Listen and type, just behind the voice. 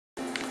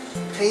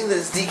Hey,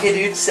 this is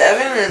DKDude7,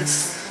 and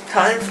it's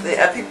time for the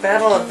epic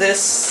battle of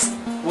this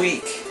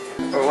week,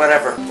 or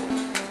whatever.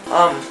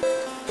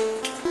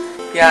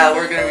 Yeah,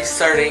 we're gonna be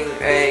starting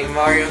a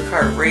Mario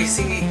Kart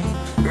racing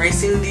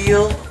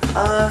deal.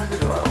 Who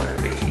do I want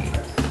to be?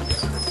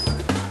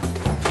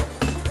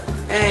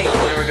 Hey, you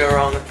can never go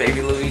wrong with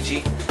Baby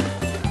Luigi.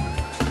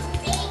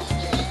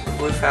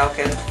 Blue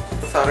Falcon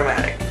with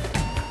automatic.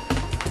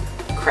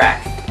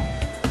 Crack.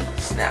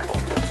 Snapple.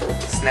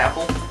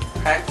 Snapple?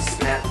 Crack?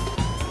 Snap.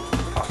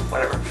 Oh,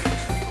 whatever.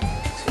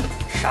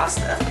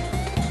 Shasta.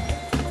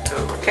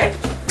 Okay.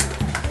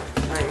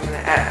 I'm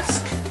gonna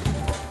ask.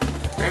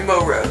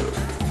 Rainbow Road.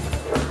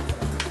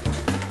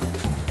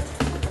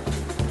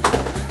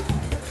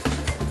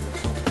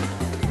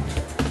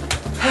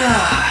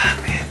 Man.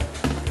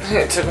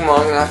 It took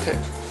long enough.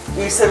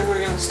 We said we were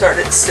gonna start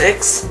at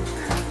 6.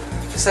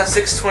 It's now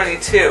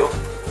 6:22.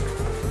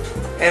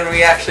 And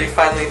we actually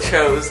finally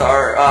chose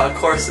our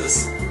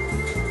courses.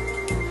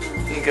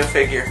 You go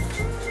figure.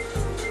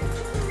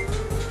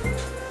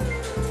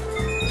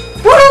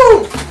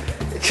 Woo!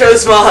 It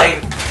chose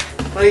mine.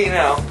 What do you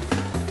know?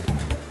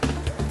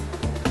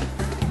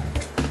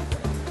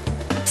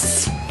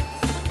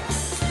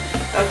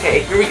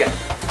 Okay, here we go.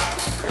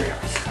 Here we go.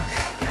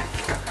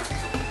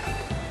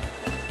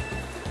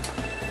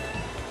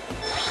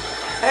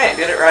 Hey, I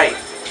did it right.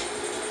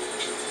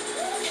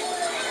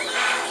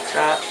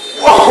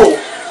 Whoa!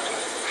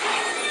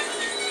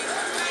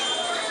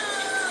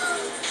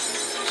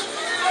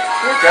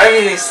 Who's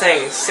driving these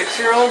things?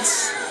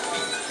 6-year-olds?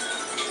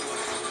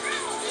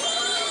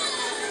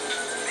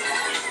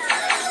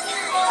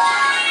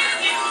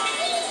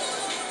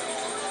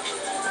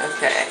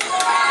 Okay.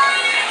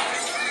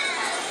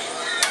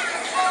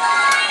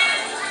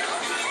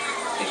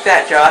 Take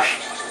that, Josh.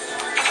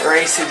 Or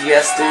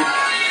ACDSdude.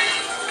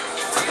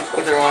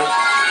 Either one.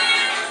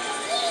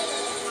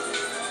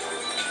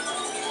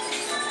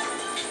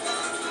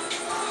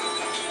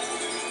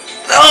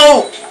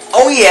 Oh!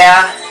 Oh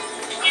yeah!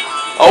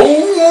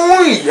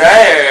 Oh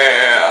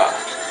yeah!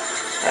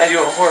 I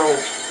do a horrible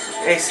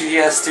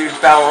ACDSdude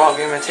Balrog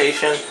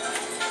imitation.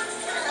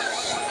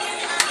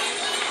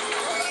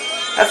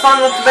 Have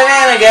fun with the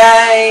banana,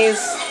 guys!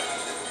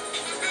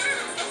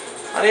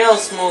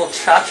 Adios,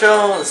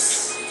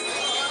 muchachos!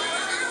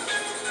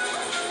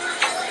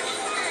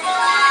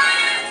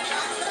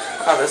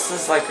 Wow, this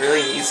is like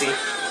really easy.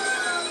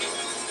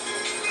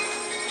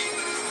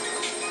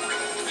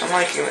 I'm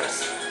liking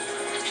this.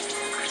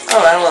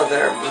 Oh, hello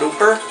there,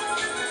 blooper.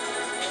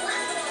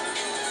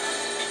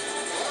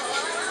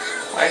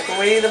 Wipe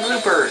away the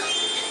blooper.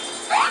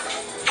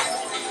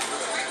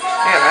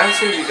 Man, I don't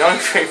seem to be going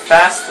very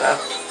fast though.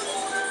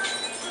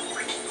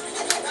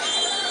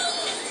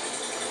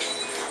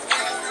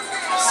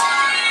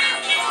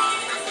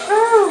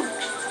 Woo!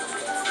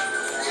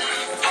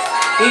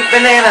 Eat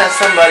banana,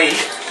 somebody.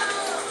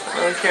 I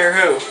don't care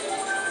who.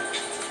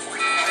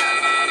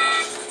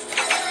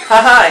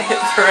 Haha, I hit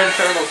the red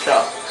turtle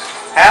shell.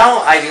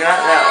 How? I do not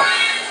know.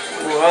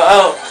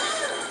 Whoa.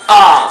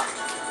 Ah.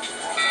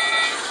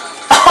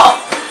 Oh!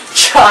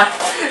 John!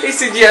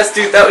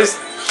 ACDSdude, that was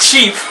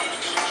cheap.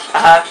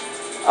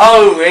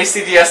 Oh,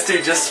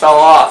 ACDSdude just fell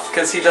off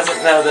because he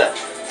doesn't know the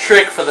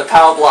trick for the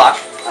power block.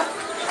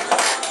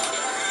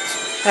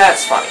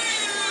 That's funny.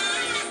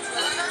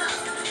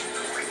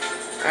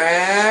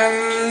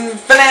 And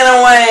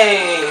banana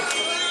way!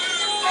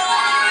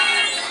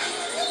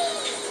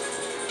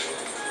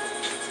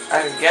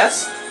 I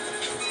guess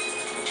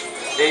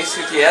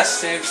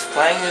ACDSdude's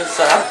playing his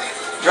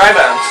dry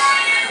bones.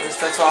 At least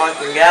that's all I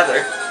can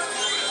gather.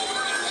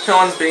 No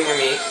one's being a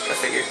me, I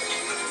figured.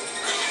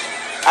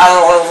 I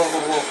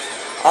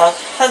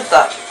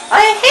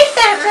hate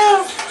that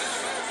move!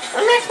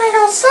 It makes me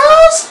go so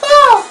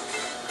slow!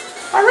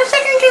 I wish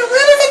I could get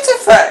rid of its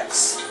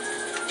effects!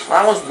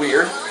 Well, that was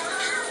weird.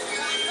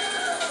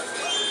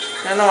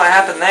 I don't know what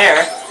happened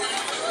there.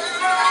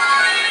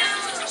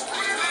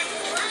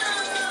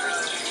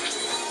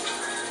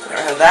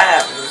 Never had that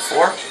happen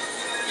before.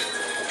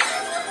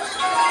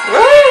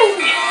 Woo!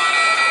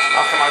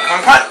 Oh, come on, come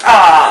on, come on!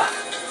 Ah!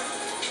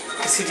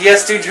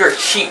 ACDSdude, you're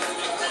cheap.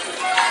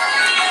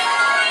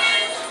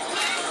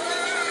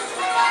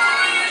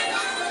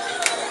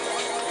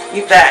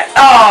 Eat that.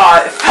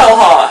 Ah! It fell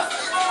off.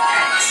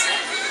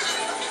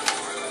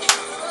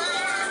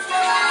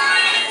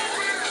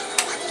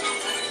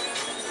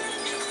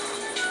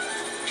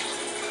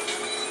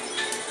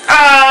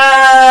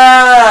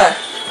 Ah!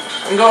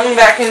 I'm going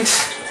back into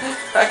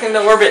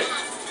orbit.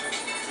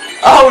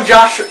 Oh,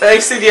 Josh,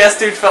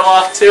 ACDSdude fell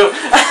off too.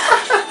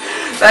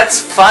 That's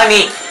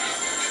funny.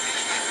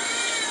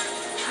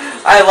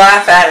 I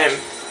laugh at him.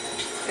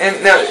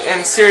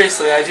 And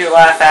seriously, I do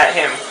laugh at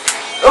him.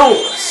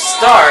 Oh,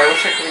 star. I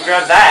wish I could have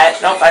grabbed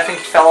that. Nope, I think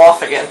he fell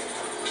off again.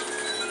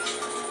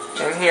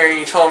 And here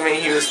you told me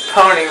he was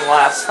poning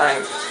last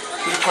time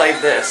he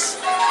played this.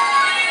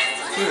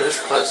 Ooh, this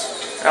is close.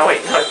 Oh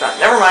wait, no it's not.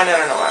 Never mind, I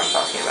don't know what I'm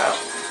talking about.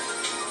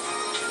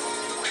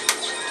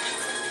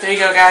 There you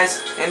go,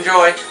 guys.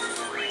 Enjoy.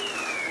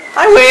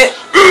 I win!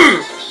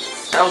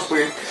 That was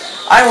weird.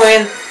 I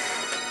win.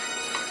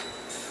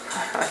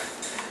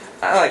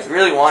 I like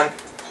really won.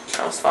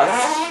 That was fun.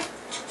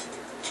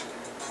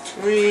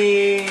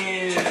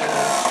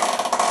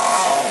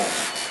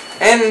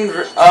 End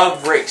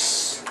of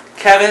race.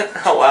 Kevin.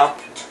 Oh wow.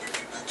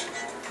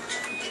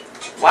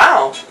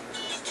 Wow.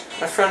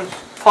 My friend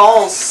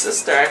Paul's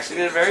sister actually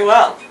did very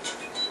well.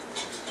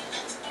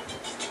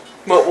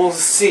 But we'll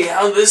see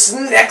how this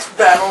next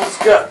battle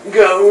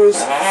goes.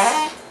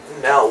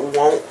 Now,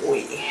 won't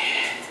we?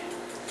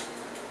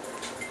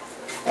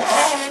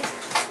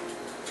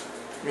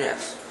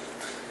 Yes.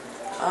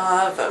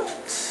 Vote.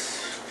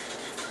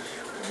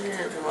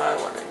 Where do I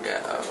want to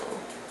go?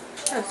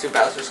 Let's do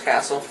Bowser's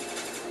Castle.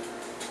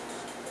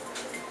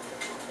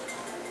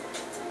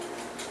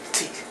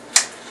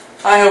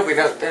 I hope we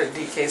don't do a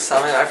DK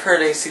Summit. I've heard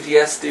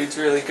ACDSdude's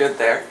really good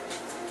there.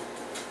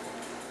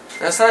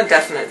 That's not a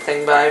definite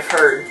thing, but I've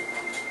heard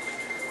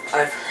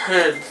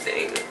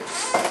things.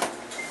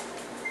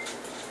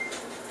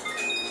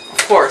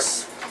 Of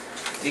course,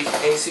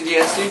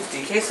 ACDSdude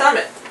DK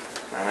Summit.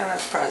 I'm not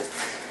surprised.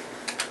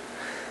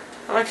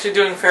 I'm actually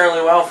doing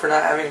fairly well for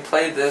not having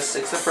played this,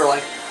 except for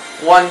like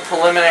one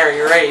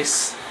preliminary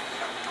race.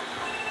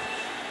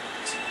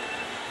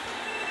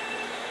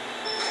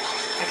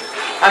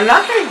 I'm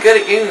not very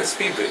good at getting the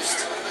speed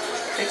boost.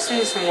 It takes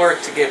me some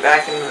work to get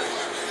back into the...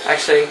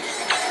 Actually,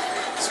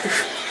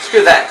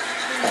 screw that.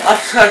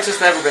 I've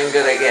just never been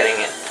good at getting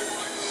it.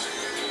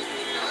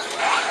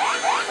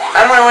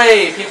 Out of my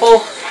way,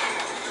 people!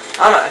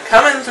 I'm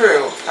coming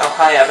through. Oh,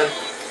 hi, Evan.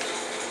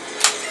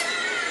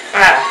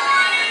 Ah!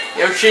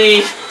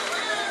 Yoshi!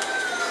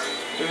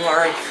 You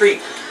are a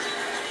creep.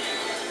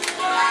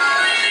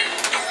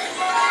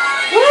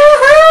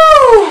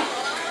 Woohoo!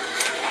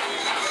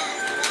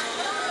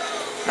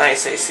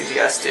 Nice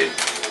ACDSdude.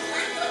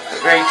 But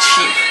very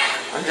cheap.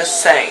 I'm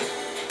just saying.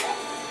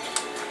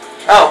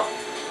 Oh!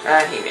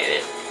 He made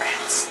it.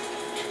 Rats.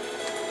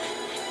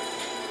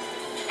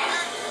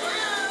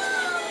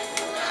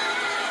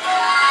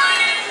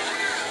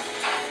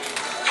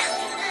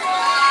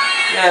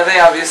 Yeah, they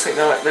obviously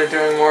know what they're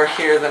doing more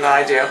here than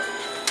I do.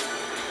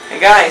 Hey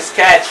guys,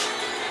 catch!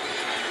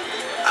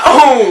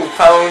 Oh!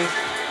 Phone!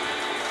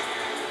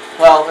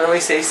 Well, at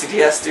least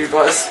ACDSdude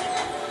was.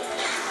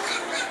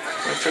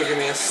 Which will give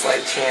me a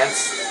slight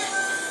chance.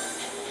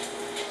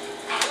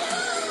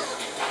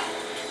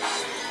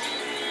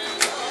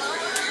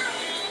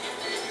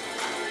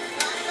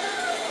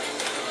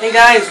 Hey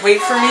guys,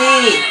 wait for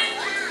me!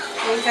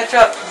 Let me catch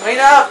up. Wait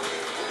up!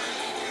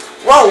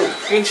 Whoa!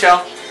 Green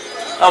shell.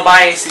 Oh,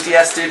 bye,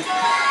 ACDSdude.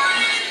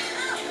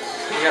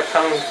 You got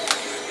pwned.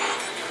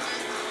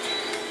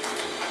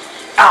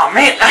 Oh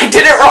man, I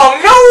did it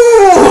wrong!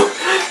 No!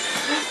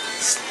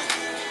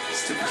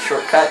 Stupid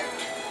shortcut.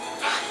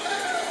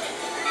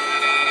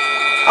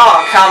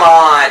 Oh, come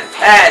on!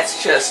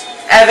 That's just...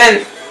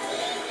 Evan!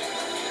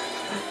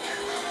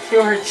 You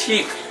are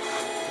cheap.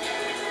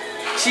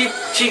 Cheap,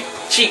 cheap,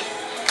 cheap.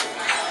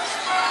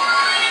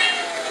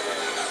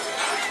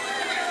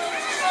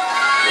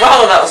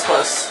 Wow, that was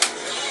close.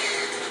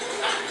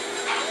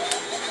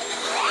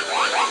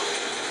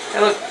 Hey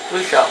look,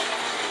 blue shell.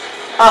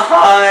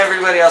 Haha,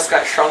 everybody else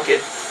got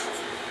shrunken.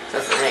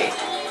 Except for me.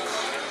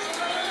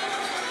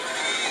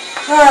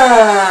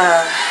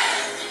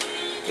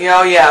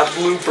 Oh yeah,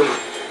 blooper.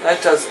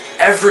 That does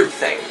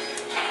everything.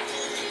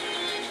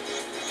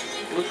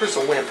 Blooper's a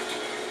wimp.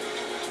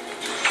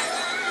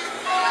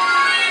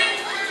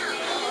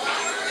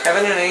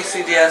 Kevin and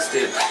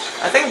ACDSdude.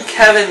 I think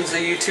Kevin's a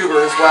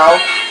YouTuber as well.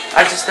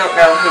 I just don't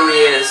know who he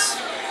is.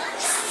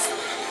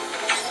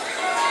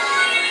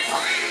 Oh,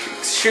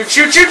 shoot,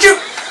 shoot, shoot, shoot!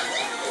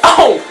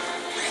 Oh!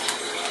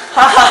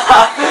 Ha ha ha!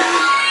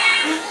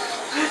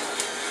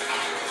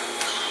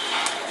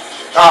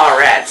 Oh,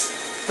 rats.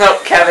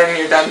 Nope, Kevin,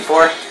 you're done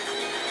for.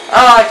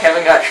 Oh,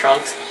 Kevin got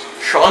shrunked.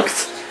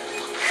 Shrunked?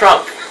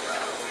 Shrunk.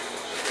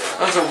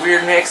 That was a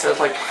weird mix of,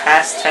 like,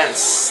 past tense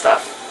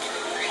stuff.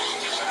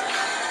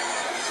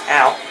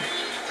 Ow.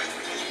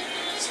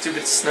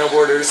 Stupid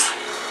snowboarders.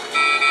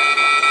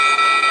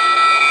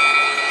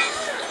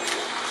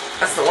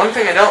 That's the one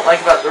thing I don't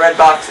like about the red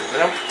boxes. They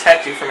don't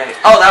protect you from any...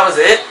 Oh, that was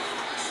it?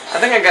 I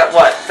think I got,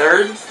 what,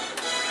 third?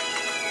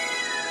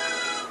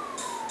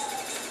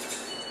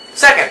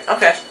 Second,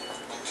 okay.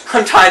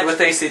 I'm tied with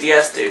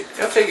ACDSdude.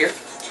 Go figure.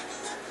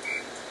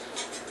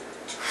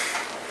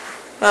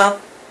 Well,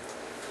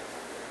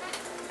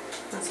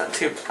 that's not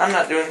too... I'm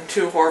not doing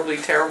too horribly,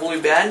 terribly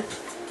bad.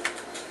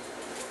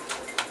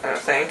 I don't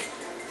think.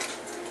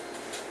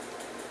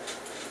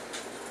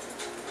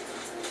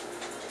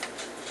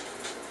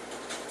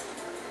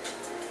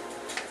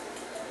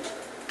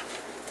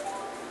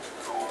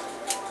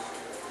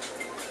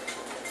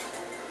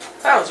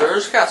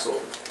 Bowser's Castle.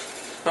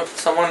 Oh,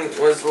 someone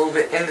was a little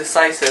bit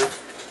indecisive.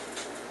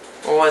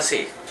 Or was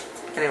he?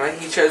 Anyway,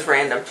 he chose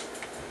random.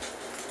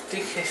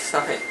 DK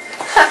Summit.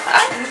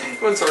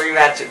 He wants a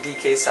rematch at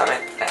DK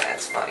Summit.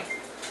 That's funny.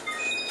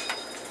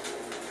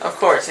 Of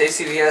course,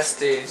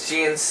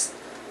 ACDSdude,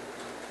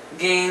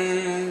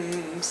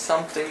 gain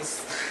something.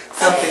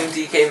 something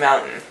DK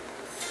Mountain.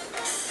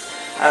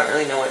 I don't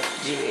really know what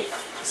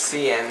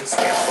GCN stands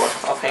for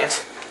offhand.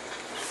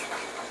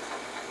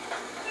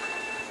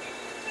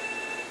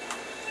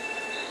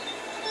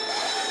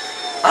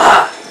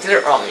 Ah! Did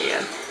it wrong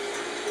again.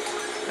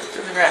 Let's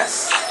do the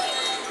rest.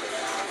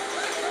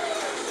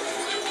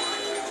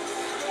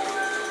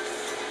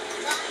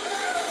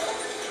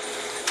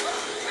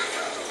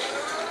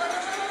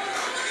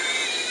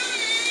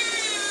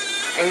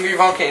 Angry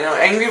Volcano.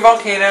 Angry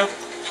Volcano.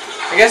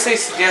 I guess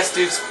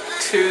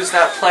ACDSdude2's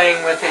not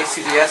playing with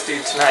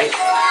ACDSdude tonight.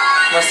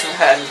 Must have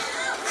had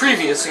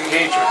previous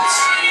engagements.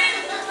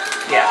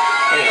 Yeah,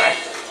 anyway.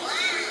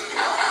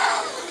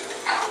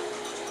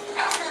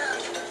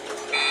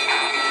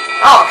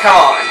 Oh, come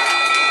on.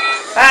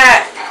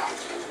 Ah!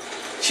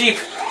 Cheap.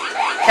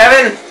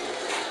 Kevin!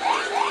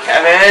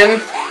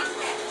 Kevin!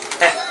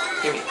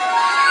 Give me.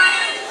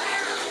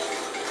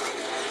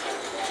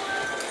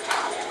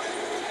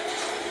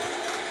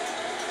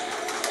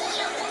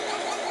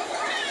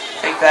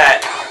 Take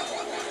that.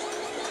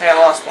 Hey, I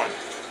lost one.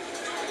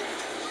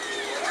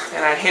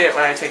 And I hate it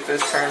when I take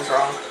those turns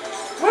wrong.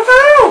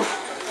 Woohoo!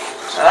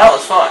 Now that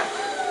was fun.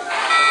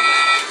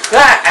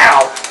 Ah!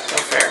 Ow! No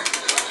fair.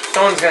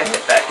 Someone's gonna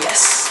hit that.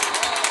 Yes!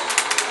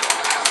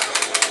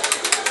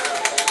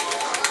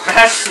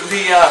 Mash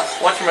the,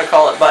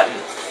 whatchamacallit button.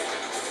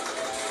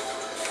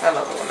 I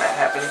love it when that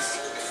happens.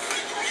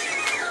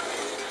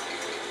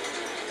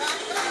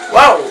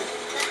 Whoa!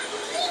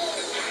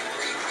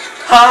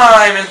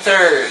 Hi, I'm in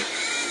third.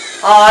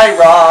 I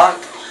rock.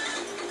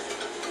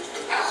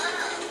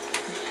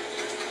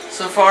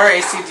 So far,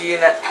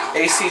 ACDNS.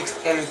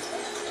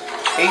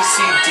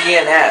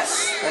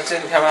 That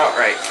didn't come out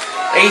right.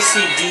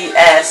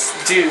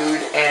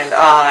 ACDSdude and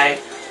I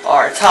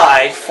are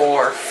tied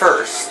for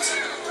first.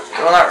 It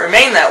will not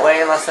remain that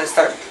way unless I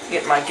start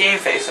getting my game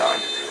face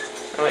on.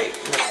 Oh, wait.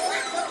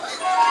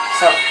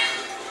 So.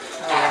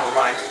 Oh, never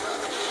mind.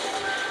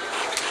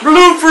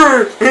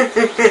 Blooper!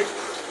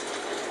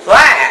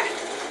 Blah!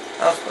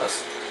 That was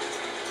close.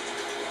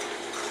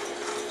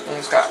 And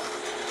it's got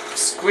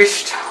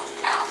squished.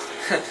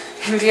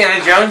 Indiana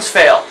Jones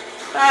fail.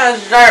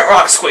 Giant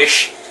rock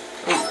squish.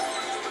 Ooh.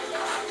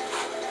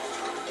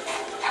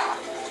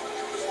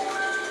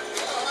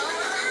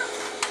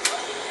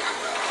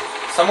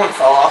 Someone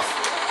fell off.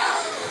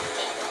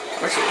 I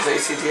wish it was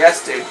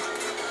ACDSdude.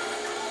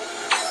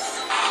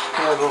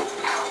 You know, the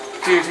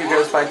dude who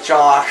goes by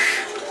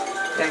Josh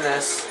in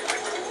this.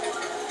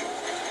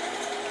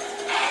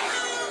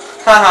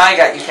 Haha, I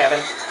got you,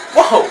 Kevin.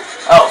 Whoa!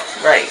 Oh,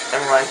 right.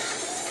 Never mind.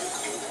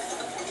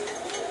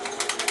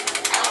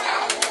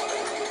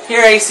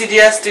 Here,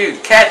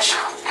 ACDSdude, catch!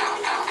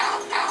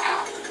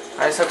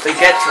 I just hope they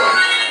get to him.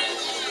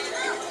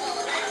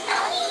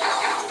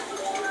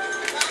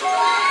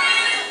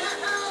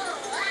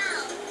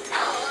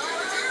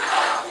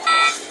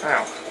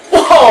 Ow.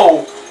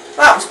 Whoa!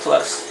 That was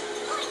close.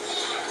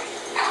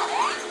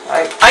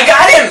 I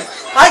got him!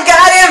 I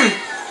got him!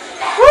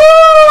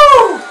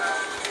 Woo!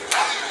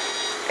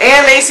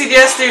 And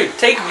ACDSdude,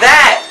 take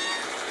that!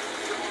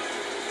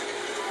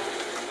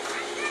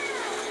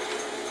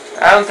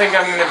 I don't think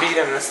I'm gonna beat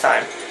him this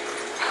time.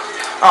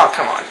 Oh,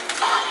 come on.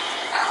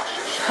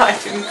 I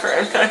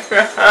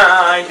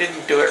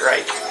didn't do it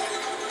right.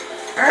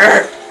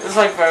 This is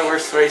like my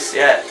worst race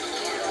yet.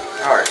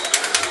 Alright.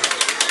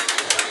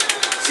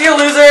 See you,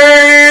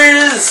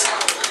 losers!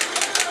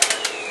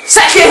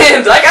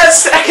 Second! I got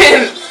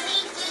second!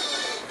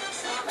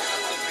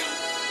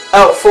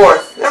 Oh,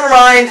 fourth. Never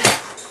mind.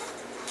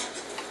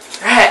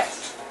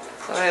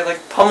 I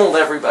like pummeled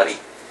everybody.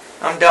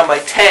 I'm down by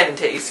 10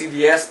 to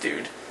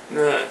ACDSdude.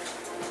 Ugh.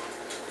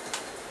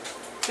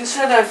 They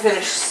said I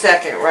finished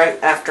second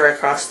right after I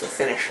crossed the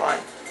finish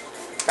line.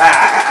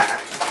 Ah!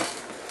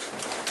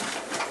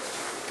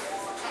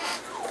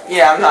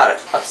 Yeah, I'm not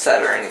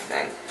upset or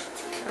anything.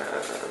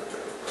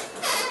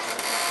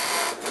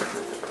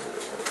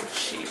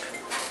 Sheep.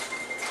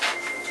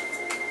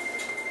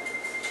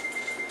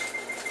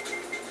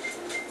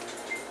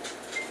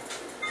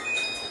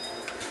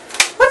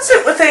 What's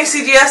it with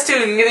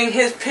ACDSdude and getting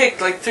his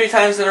picked like 3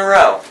 times in a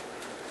row?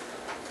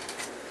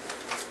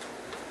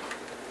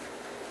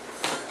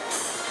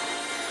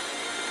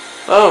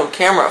 Oh,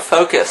 camera,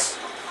 focus.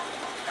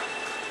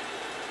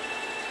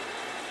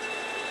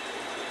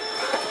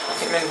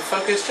 Came in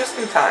focus just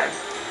in time.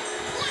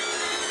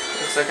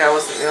 Looks like I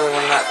wasn't the only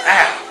one that...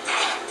 Ah!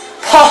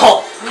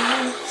 Paul!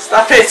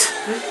 Stop it!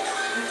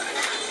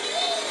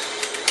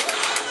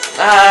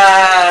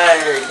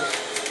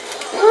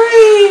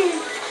 Whee!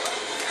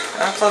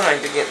 I thought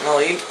I'd be getting the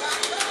lead.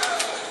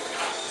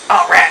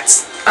 Oh,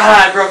 rats!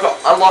 I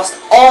lost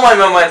all my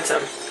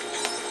momentum.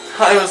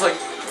 I was like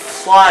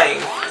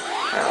flying.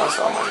 I lost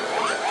all my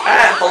momentum.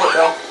 Ah, bullet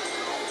bill.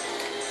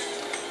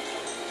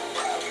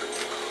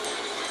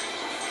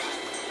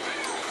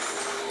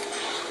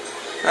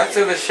 Not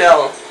through the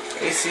shell.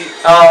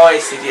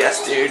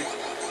 ACDSdude.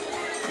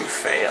 You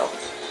fail.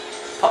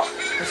 Oh,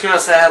 she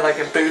must have had like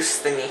a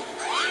boost thingy.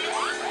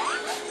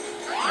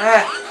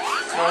 Ah.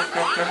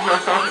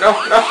 No.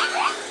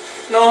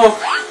 No!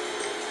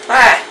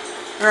 Ah!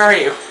 Where are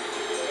you?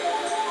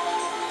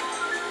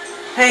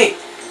 Hey!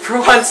 For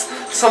once,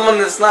 someone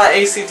that's not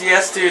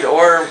ACDSdude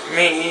or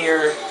me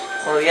or...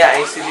 Well, yeah,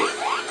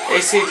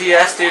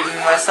 ACDSdude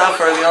and myself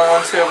are the only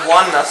ones who have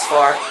won thus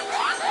far.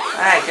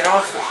 Ah, get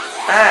off me.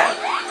 Ah!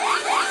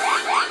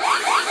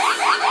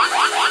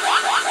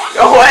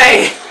 Go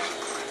away!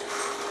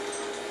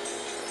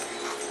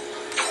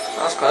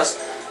 That was close.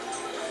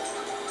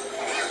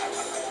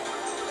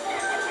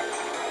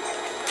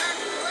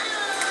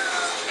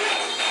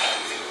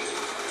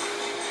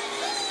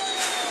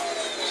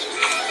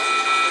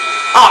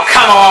 Oh,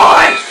 come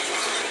on!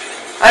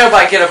 I hope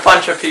I get a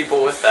bunch of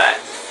people with that.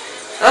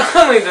 Not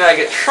only did I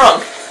get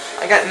shrunk,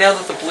 I got nailed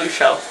with a blue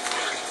shell.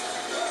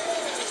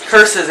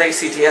 Curses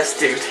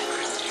ACDSdude.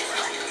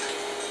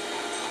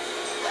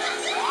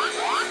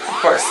 Of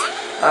course.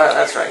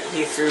 That's right.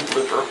 He threw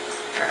blooper.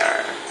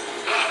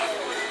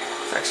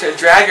 It's actually a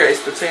drag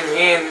race between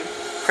me and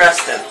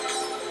Preston.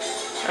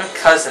 A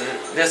cousin,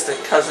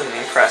 distant cousin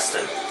named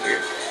Preston.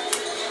 Weird.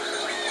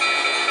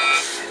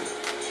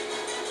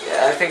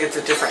 Yeah, I think it's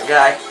a different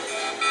guy.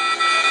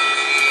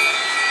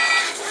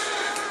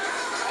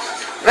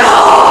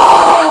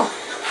 No!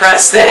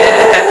 Preston!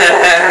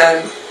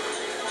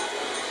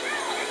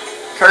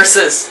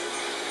 Curses!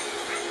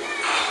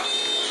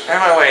 Out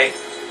of my way.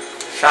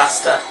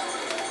 Shasta.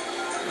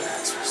 Where's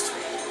that supposed to be?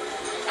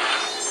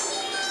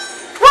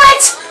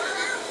 What?!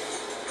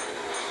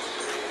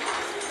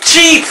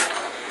 Cheap!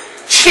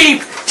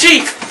 Cheap!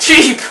 Cheap!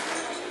 Cheap!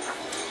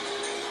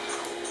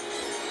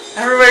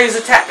 Everybody's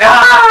attacked.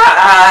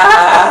 Ah!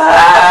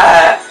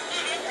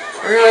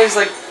 Everybody's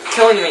like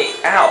killing me.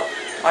 Ow.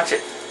 Watch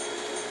it.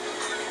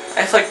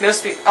 I have like no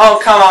speed. Oh,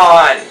 come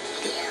on.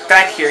 Get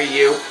back here,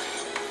 you.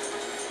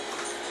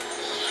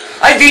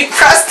 I beat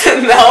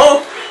Preston,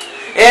 though!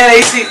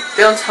 And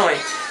don't tell me.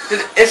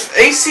 If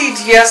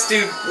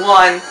ACDSdude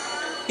won,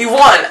 he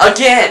won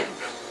again!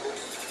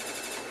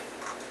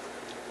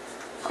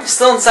 I'm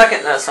still in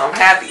second, though, so I'm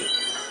happy.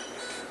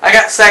 I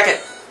got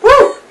second.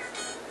 Woo!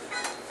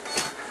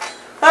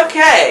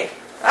 Okay,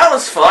 that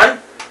was fun.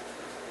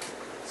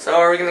 So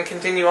are we going to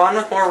continue on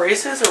with more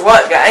races, or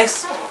what,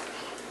 guys?